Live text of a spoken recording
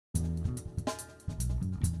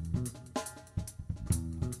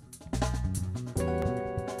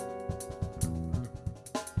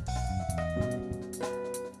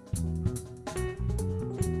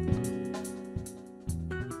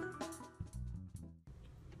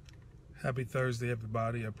Happy Thursday,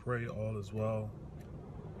 everybody. I pray all is well.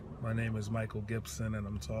 My name is Michael Gibson, and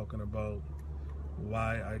I'm talking about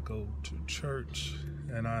why I go to church.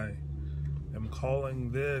 And I am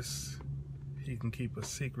calling this, He Can Keep a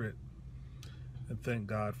Secret, and thank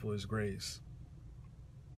God for His grace.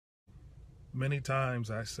 Many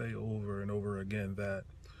times I say over and over again that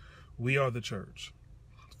we are the church,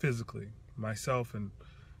 physically, myself and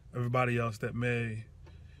everybody else that may.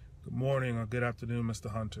 Good morning or good afternoon,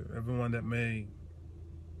 Mr. Hunter. Everyone that may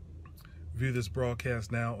view this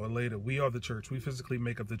broadcast now or later, we are the church. We physically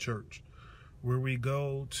make up the church. Where we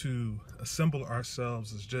go to assemble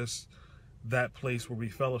ourselves is just that place where we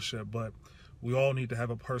fellowship, but we all need to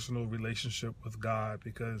have a personal relationship with God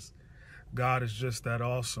because God is just that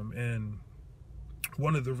awesome. And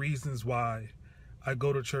one of the reasons why I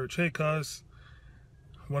go to church,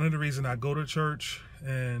 one of the reasons I go to church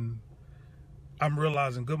and I'm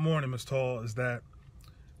realizing, good morning, Ms. Tall, is that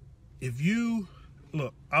if you,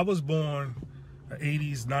 look, I was born an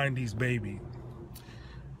 80s, 90s baby.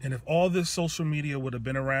 And if all this social media would have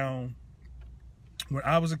been around when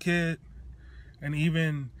I was a kid, and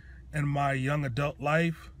even in my young adult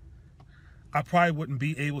life, I probably wouldn't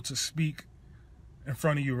be able to speak in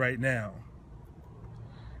front of you right now.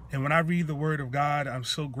 And when I read the word of God, I'm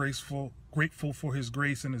so grateful for His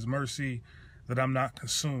grace and His mercy that I'm not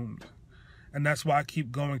consumed. And that's why I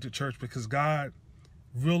keep going to church, because God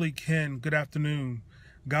really can, good afternoon,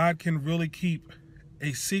 God can really keep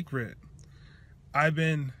a secret. I've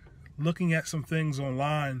been looking at some things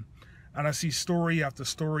online, and I see story after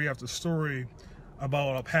story after story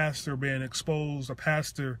about a pastor being exposed, a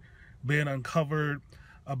pastor being uncovered,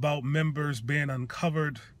 about members being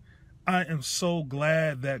uncovered. I am so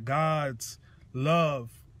glad that God's love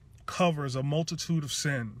covers a multitude of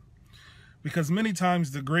sin, because many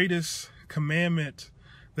times the greatest commandment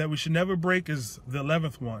that we should never break is the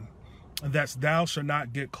 11th one, and that's thou shalt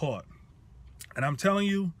not get caught. And I'm telling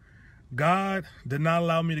you, God did not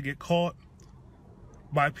allow me to get caught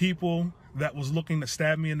by people that was looking to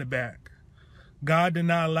stab me in the back. God did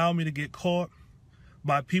not allow me to get caught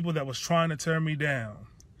by people that was trying to tear me down.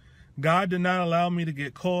 God did not allow me to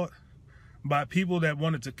get caught by people that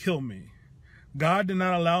wanted to kill me. God did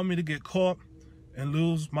not allow me to get caught and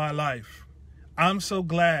lose my life. I'm so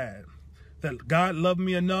glad that God loved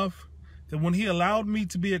me enough that when He allowed me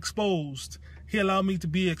to be exposed, He allowed me to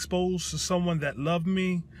be exposed to someone that loved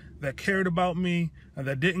me, that cared about me, and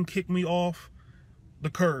that didn't kick me off the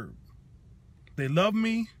curb. They loved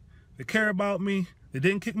me, they care about me, they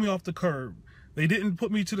didn't kick me off the curb. They didn't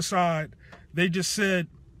put me to the side. They just said,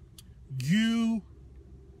 you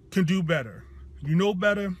can do better. You know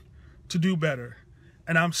better to do better.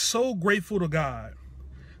 And I'm so grateful to God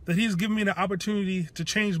that He's given me the opportunity to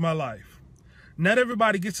change my life. Not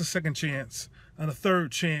everybody gets a second chance and a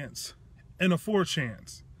third chance and a fourth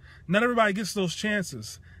chance. Not everybody gets those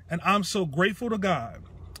chances. And I'm so grateful to God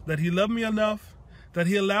that He loved me enough that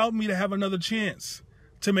He allowed me to have another chance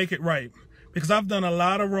to make it right, because I've done a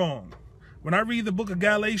lot of wrong. When I read the book of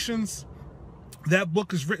Galatians, that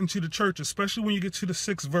book is written to the church, especially when you get to the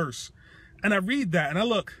 6th verse. And I read that and I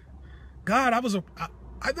look, God,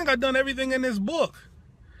 I think I've done everything in this book.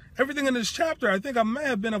 Everything in this chapter, I think I may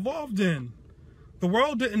have been involved in. The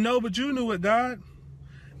world didn't know, but you knew it, God.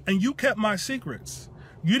 And you kept my secrets.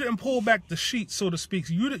 You didn't pull back the sheet, so to speak.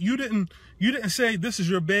 You didn't say, this is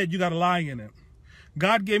your bed, you got to lie in it.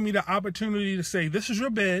 God gave me the opportunity to say, this is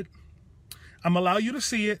your bed. I'm going to allow you to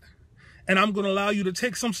see it. And I'm going to allow you to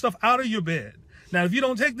take some stuff out of your bed. Now, if you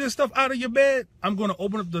don't take this stuff out of your bed, I'm going to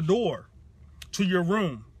open up the door to your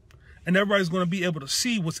room. And everybody's going to be able to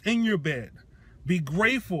see what's in your bed. Be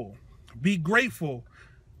grateful. Be grateful.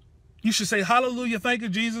 You should say, hallelujah, thank you,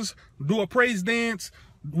 Jesus. Do a praise dance,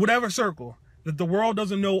 whatever circle, that the world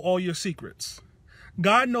doesn't know all your secrets.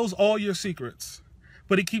 God knows all your secrets,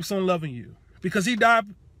 but He keeps on loving you because He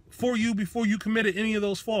died for you before you committed any of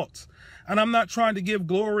those faults. And I'm not trying to give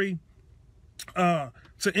glory to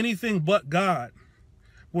anything but God.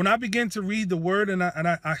 When I begin to read the word and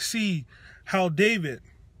I see how David,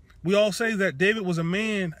 we all say that David was a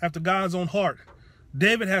man after God's own heart.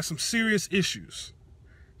 David has some serious issues.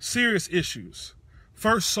 Serious issues.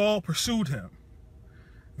 First, Saul pursued him.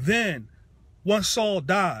 Then, once Saul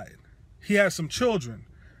died, he had some children,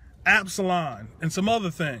 Absalom and some other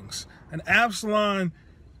things. And Absalom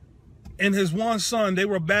and his one son, they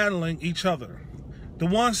were battling each other. The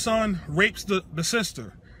one son rapes the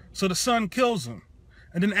sister, so the son kills him.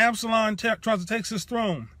 And then Absalom tries to take his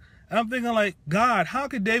throne. And I'm thinking like, God, how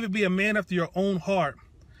could David be a man after your own heart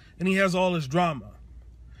and he has all this drama?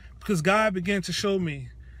 Because God began to show me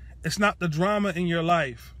it's not the drama in your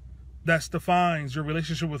life that defines your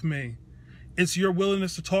relationship with me. It's your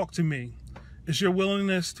willingness to talk to me. It's your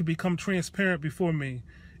willingness to become transparent before me.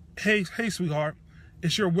 Hey, sweetheart,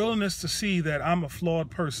 it's your willingness to see that I'm a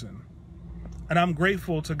flawed person. And I'm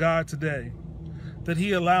grateful to God today that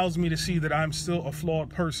he allows me to see that I'm still a flawed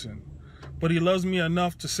person. But he loves me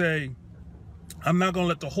enough to say, I'm not going to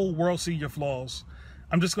let the whole world see your flaws.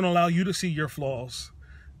 I'm just going to allow you to see your flaws.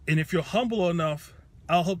 And if you're humble enough,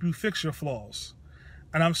 I'll help you fix your flaws.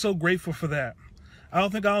 And I'm so grateful for that. I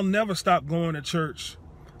don't think I'll never stop going to church.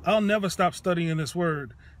 I'll never stop studying this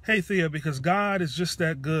word. Hey, Thea, because God is just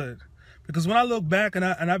that good. Because when I look back and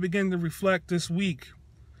I begin to reflect this week,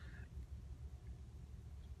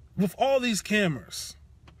 with all these cameras,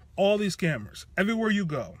 everywhere you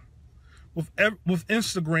go, with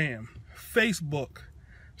Instagram, Facebook,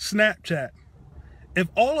 Snapchat, if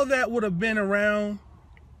all of that would have been around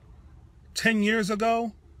 10 years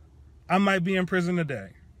ago, I might be in prison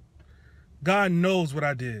today. God knows what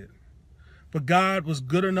I did. But God was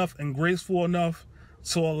good enough and graceful enough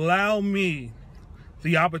to allow me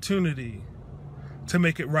the opportunity to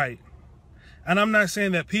make it right. And I'm not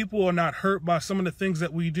saying that people are not hurt by some of the things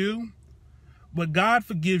that we do, but God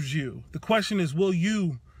forgives you. The question is, will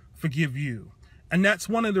you forgive you? And that's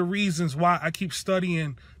one of the reasons why I keep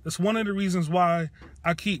studying. That's one of the reasons why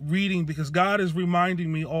I keep reading, because God is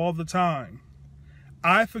reminding me all the time.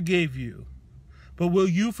 I forgave you, but will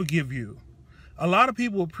you forgive you? A lot of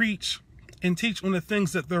people preach and teach on the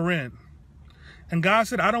things that they're in. And God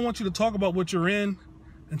said, I don't want you to talk about what you're in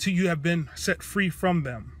until you have been set free from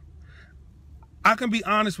them. I can be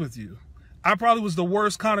honest with you. I probably was the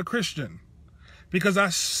worst kind of Christian because I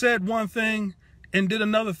said one thing and did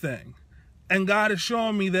another thing. And God is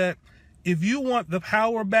showing me that if you want the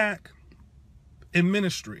power back in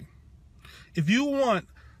ministry, if you want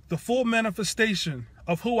the full manifestation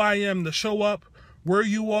of who I am to show up where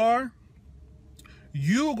you are,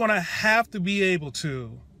 you're going to have to be able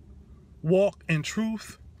to walk in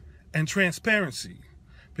truth and transparency.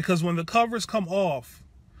 Because when the covers come off,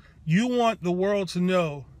 you want the world to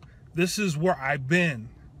know this is where I've been,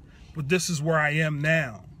 but this is where I am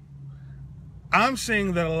now. I'm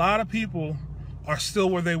seeing that a lot of people are still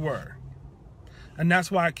where they were. And that's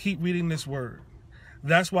why I keep reading this word.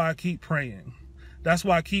 That's why I keep praying. That's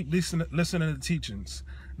why I keep listening to teachings.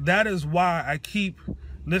 That is why I keep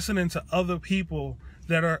listening to other people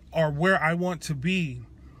that are where I want to be,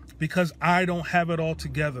 because I don't have it all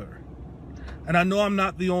together. And I know I'm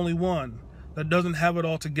not the only one that doesn't have it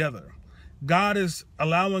all together. God is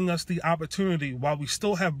allowing us the opportunity while we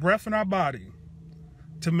still have breath in our body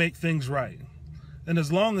to make things right. And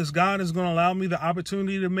as long as God is going to allow me the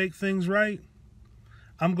opportunity to make things right,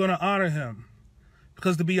 I'm going to honor him.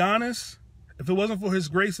 Because to be honest, if it wasn't for his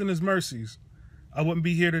grace and his mercies, I wouldn't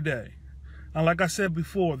be here today. And like I said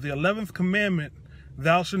before, the 11th commandment,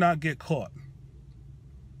 thou shalt not get caught.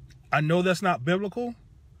 I know that's not biblical,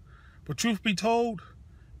 but truth be told,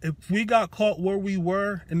 if we got caught where we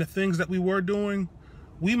were in the things that we were doing,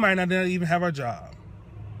 we might not even have our job.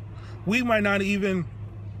 We might not even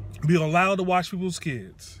be allowed to watch people's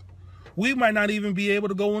kids. We might not even be able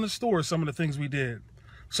to go in the store, some of the things we did.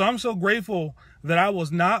 So I'm so grateful that I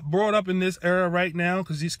was not brought up in this era right now,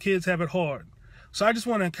 because these kids have it hard. So I just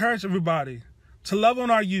want to encourage everybody to love on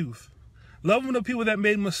our youth. Love on the people that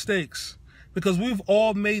made mistakes, because we've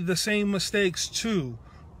all made the same mistakes too.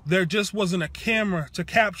 There just wasn't a camera to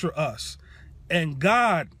capture us. And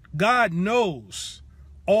God knows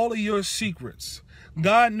all of your secrets.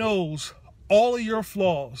 God knows all of your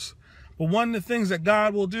flaws. But one of the things that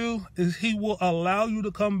God will do is he will allow you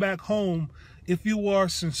to come back home if you are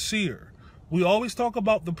sincere. We always talk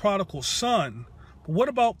about the prodigal son, but what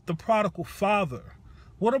about the prodigal father?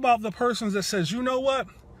 What about the person that says, you know what?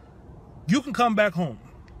 You can come back home.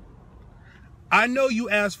 I know you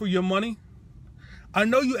asked for your money. I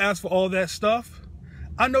know you asked for all that stuff.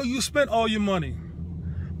 I know you spent all your money.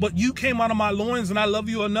 But you came out of my loins, and I love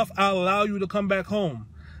you enough, I'll allow you to come back home.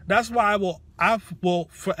 That's why I will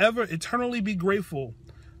forever, eternally be grateful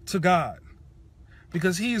to God.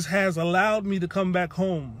 Because he has allowed me to come back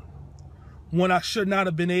home when I should not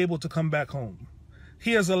have been able to come back home.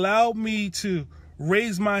 He has allowed me to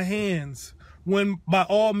raise my hands when by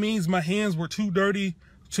all means my hands were too dirty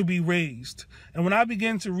to be raised. And when I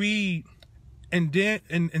begin to read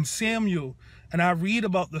in Samuel, and I read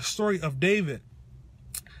about the story of David,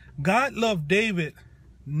 God loved David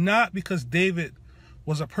not because David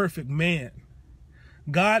was a perfect man.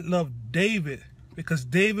 God loved David because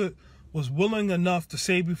David was willing enough to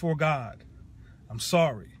say before God, I'm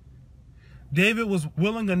sorry. David was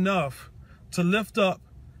willing enough to lift up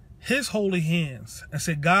his holy hands and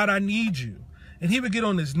say, God, I need you. and he would get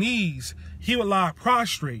on his knees. He would lie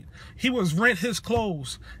prostrate. He would rent his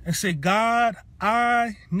clothes and say, God,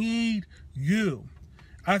 I need you.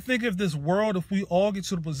 I think if this world, if we all get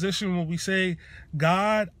to the position where we say,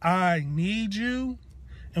 God, I need you,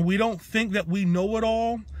 and we don't think that we know it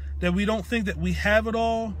all, that we don't think that we have it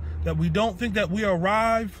all, that we don't think that we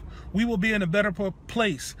arrive, we will be in a better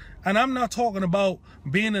place. And I'm not talking about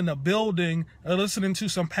being in a building and listening to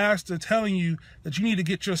some pastor telling you that you need to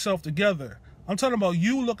get yourself together. I'm talking about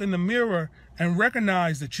you look in the mirror and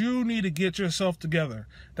recognize that you need to get yourself together.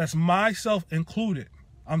 That's myself included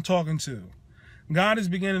I'm talking to. God is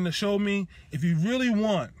beginning to show me, if you really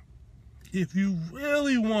want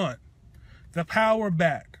the power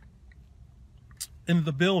back in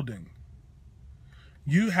the building,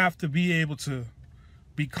 you have to be able to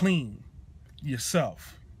be clean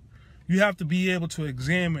yourself. You have to be able to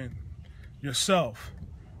examine yourself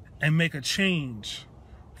and make a change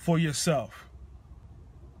for yourself.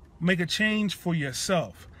 Make a change for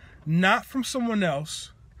yourself, not from someone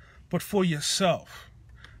else, but for yourself.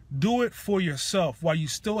 Do it for yourself while you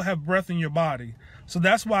still have breath in your body. So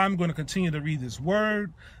that's why I'm going to continue to read this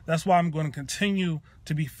word. That's why I'm going to continue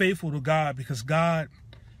to be faithful to God, because God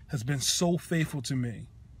has been so faithful to me.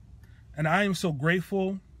 And I am so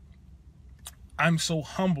grateful. I'm so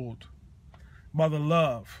humbled by the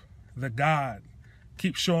love that God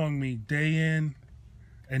keeps showing me day in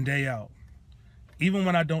and day out. Even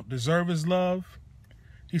when I don't deserve his love,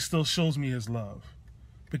 he still shows me his love.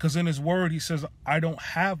 Because in his word, he says, I don't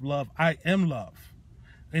have love, I am love.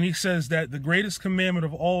 And he says that the greatest commandment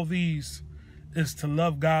of all these is to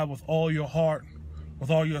love God with all your heart, with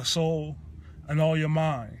all your soul, and all your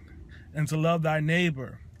mind, and to love thy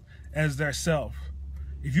neighbor as thyself.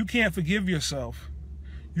 If you can't forgive yourself,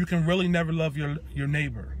 you can really never love your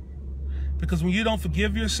neighbor. Because when you don't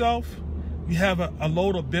forgive yourself, you have a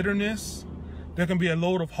load of bitterness. There can be a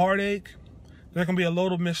load of heartache. There can be a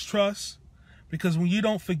load of mistrust. Because when you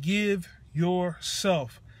don't forgive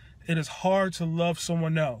yourself, it is hard to love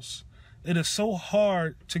someone else. It is so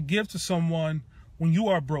hard to give to someone when you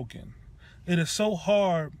are broken. It is so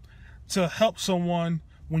hard to help someone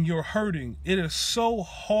when you're hurting. It is so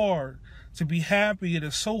hard to be happy. It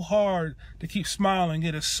is so hard to keep smiling.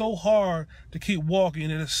 It is so hard to keep walking.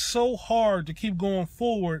 It is so hard to keep going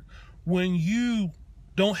forward when you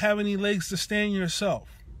don't have any legs to stand yourself.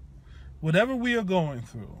 Whatever we are going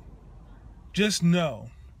through, just know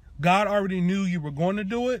God already knew you were going to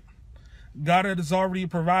do it. God has already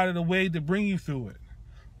provided a way to bring you through it.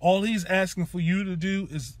 All he's asking for you to do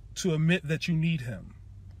is to admit that you need him.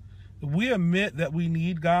 If we admit that we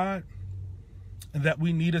need God and that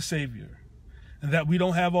we need a Savior and that we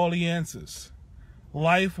don't have all the answers,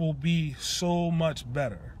 life will be so much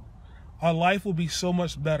better. Our life will be so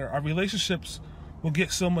much better. Our relationships will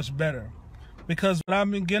get so much better. Because what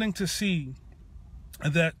I'm beginning to see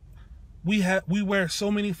that we wear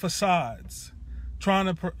so many facades trying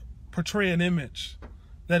to portray an image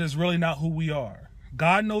that is really not who we are.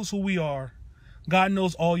 God knows who we are. God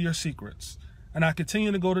knows all your secrets. And I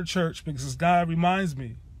continue to go to church because God reminds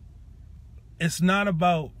me, it's not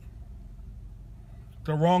about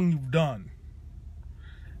the wrong you've done.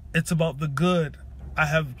 It's about the good I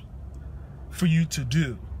have for you to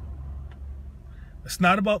do. It's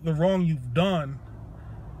not about the wrong you've done.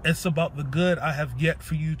 It's about the good I have yet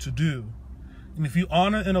for you to do. And if you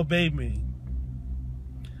honor and obey me,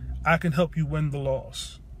 I can help you win the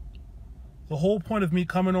loss. The whole point of me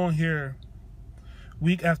coming on here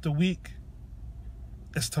week after week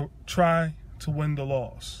is to try to win the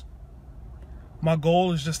loss. My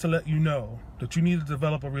goal is just to let you know that you need to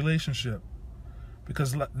develop a relationship,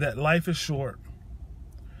 because that life is short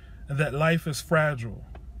and that life is fragile.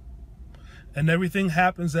 And everything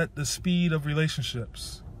happens at the speed of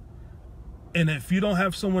relationships. And if you don't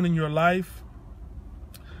have someone in your life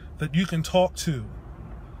that you can talk to,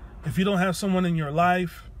 if you don't have someone in your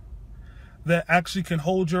life that actually can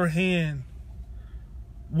hold your hand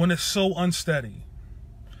when it's so unsteady,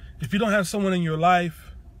 if you don't have someone in your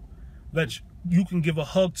life that you can give a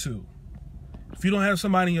hug to, if you don't have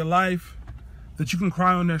somebody in your life that you can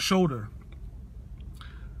cry on their shoulder,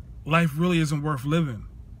 life really isn't worth living.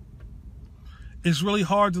 It's really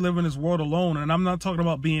hard to live in this world alone. And I'm not talking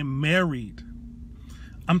about being married.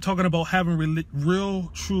 I'm talking about having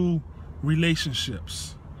real, true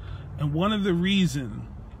relationships. And one of the reasons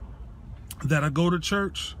that I go to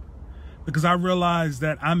church, because I realize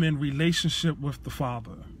that I'm in relationship with the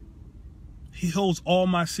Father. He holds all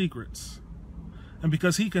my secrets. And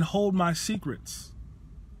because he can hold my secrets,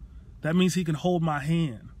 that means he can hold my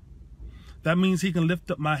hand. That means he can lift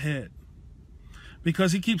up my head.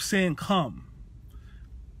 Because he keeps saying, come.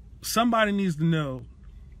 somebody needs to know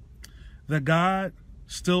that God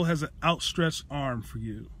still has an outstretched arm for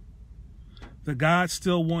you. That God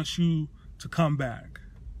still wants you to come back.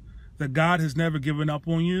 That God has never given up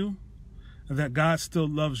on you. And that God still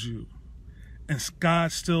loves you. And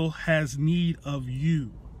God still has need of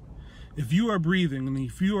you. If you are breathing, and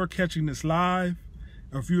if you are catching this live,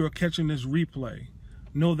 or if you are catching this replay,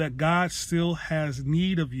 know that God still has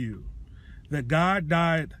need of you. That God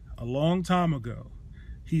died a long time ago.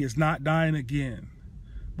 He is not dying again.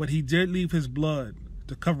 But he did leave his blood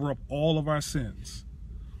to cover up all of our sins.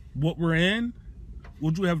 What we're in,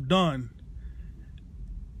 what you have done,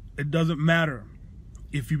 it doesn't matter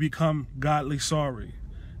if you become godly sorry.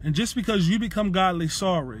 And just because you become godly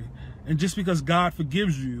sorry, and just because God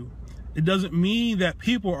forgives you, it doesn't mean that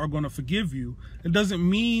people are going to forgive you. It doesn't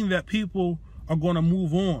mean that people are going to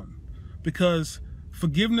move on. Because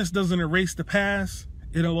forgiveness doesn't erase the past,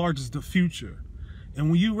 it enlarges the future. And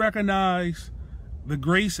when you recognize the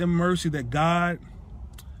grace and mercy that God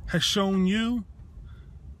has shown you,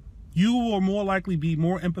 you will more likely be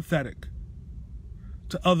more empathetic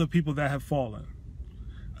to other people that have fallen.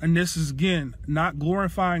 And this is, again, not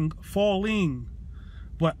glorifying falling,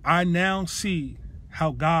 but I now see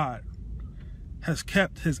how God has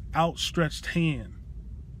kept his outstretched hand.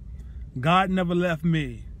 God never left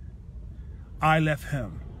me. I left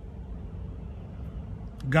him.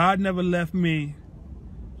 God never left me.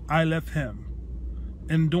 I left him.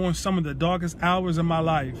 And during some of the darkest hours of my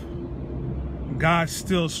life, God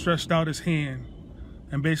still stretched out his hand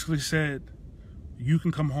and basically said, you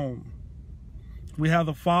can come home. We have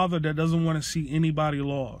a Father that doesn't want to see anybody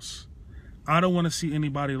lost. I don't want to see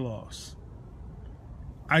anybody lost.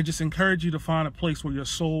 I just encourage you to find a place where your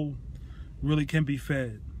soul really can be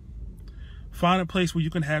fed. Find a place where you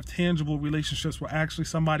can have tangible relationships where actually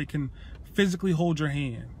somebody can physically hold your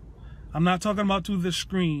hand. I'm not talking about through the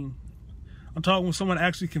screen. I'm talking when someone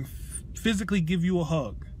actually can physically give you a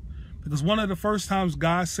hug. Because one of the first times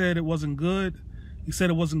God said it wasn't good, he said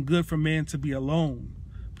it wasn't good for man to be alone.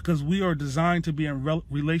 Because we are designed to be in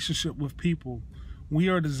relationship with people. We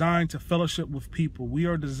are designed to fellowship with people. We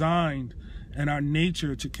are designed in our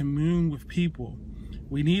nature to commune with people.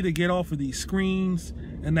 We need to get off of these screens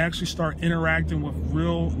and actually start interacting with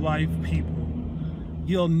real life people.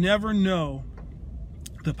 You'll never know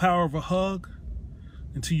the power of a hug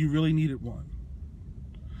until you really needed one.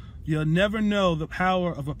 You'll never know the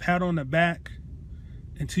power of a pat on the back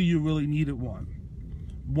until you really needed one.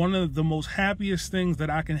 One of the most happiest things that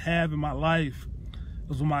I can have in my life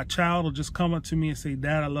is when my child will just come up to me and say,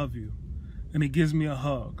 Dad, I love you. And he gives me a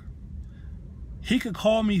hug. He could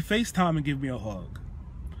call me FaceTime and give me a hug.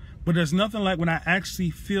 But there's nothing like when I actually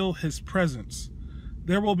feel his presence.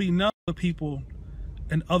 There will be none other people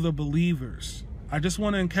and other believers. I just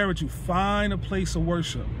want to encourage you, find a place of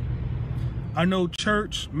worship. I know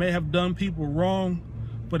church may have done people wrong,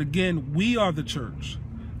 but again, we are the church.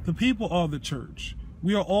 The people are the church.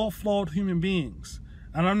 We are all flawed human beings.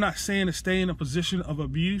 And I'm not saying to stay in a position of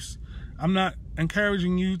abuse. I'm not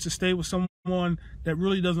encouraging you to stay with someone that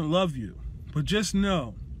really doesn't love you. But just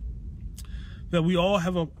know that we all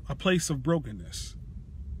have a place of brokenness.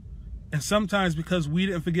 And sometimes because we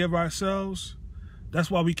didn't forgive ourselves, that's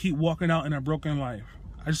why we keep walking out in a broken life.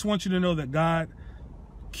 I just want you to know that God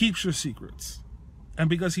keeps your secrets. And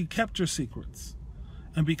because he kept your secrets,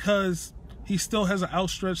 and because he still has an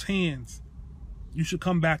outstretched hands, you should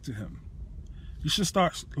come back to him. You should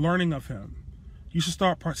start learning of him. You should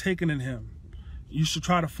start partaking in him. You should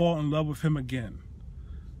try to fall in love with him again.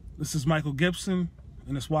 This is Michael Gibson,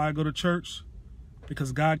 and it's why I go to church,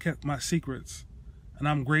 because God kept my secrets, and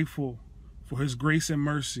I'm grateful for his grace and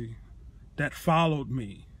mercy that followed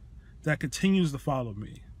me, that continues to follow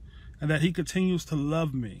me, and that he continues to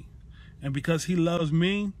love me. And because he loves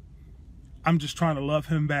me, I'm just trying to love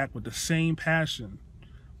him back with the same passion,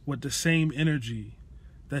 with the same energy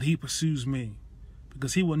that he pursues me.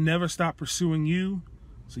 Because he will never stop pursuing you,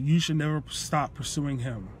 so you should never stop pursuing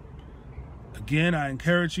him. Again, I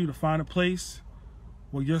encourage you to find a place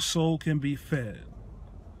where your soul can be fed.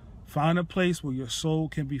 Find a place where your soul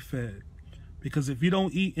can be fed. Because if you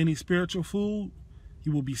don't eat any spiritual food,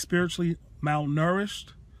 you will be spiritually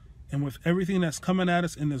malnourished. And with everything that's coming at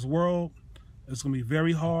us in this world, it's going to be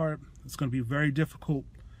very hard. It's going to be very difficult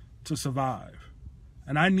to survive.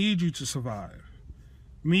 And I need you to survive.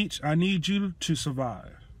 Meech, I need you to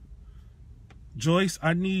survive. Joyce,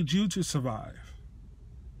 I need you to survive.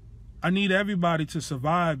 I need everybody to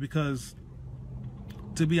survive because,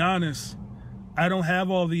 to be honest, I don't have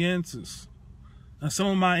all the answers. And some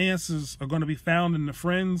of my answers are going to be found in the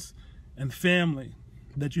friends and family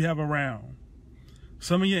that you have around.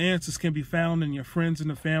 Some of your answers can be found in your friends and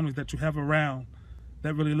the families that you have around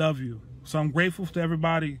that really love you. So I'm grateful to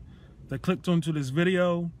everybody that clicked onto this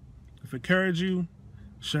video. If it encouraged you,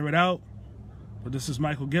 share it out. But this is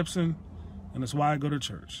Michael Gibson, and it's Why I Go to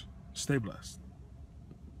Church. Stay blessed.